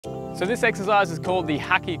So this exercise is called the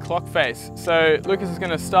Hacky Clockface. So Lucas is going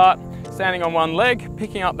to start standing on one leg,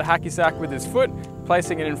 picking up the hacky sack with his foot,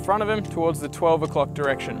 placing it in front of him towards the 12 o'clock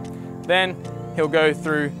direction. Then he'll go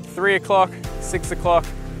through 3 o'clock, 6 o'clock,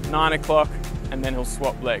 9 o'clock, and then he'll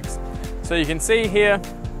swap legs. So you can see here,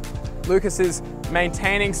 Lucas is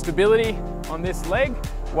maintaining stability on this leg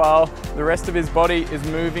while the rest of his body is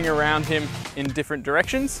moving around him in different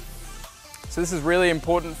directions. So this is really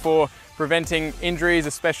important for preventing injuries,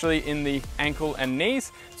 especially in the ankle and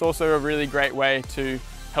knees. It's also a really great way to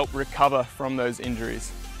help recover from those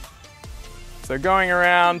injuries. So going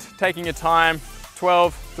around, taking your time,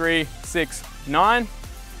 12, 3, 6, 9.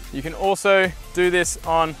 You can also do this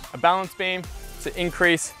on a balance beam to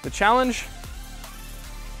increase the challenge.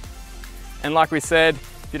 And like we said,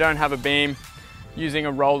 if you don't have a beam, using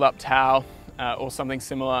a rolled up towel or something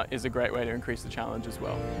similar is a great way to increase the challenge as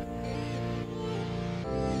well.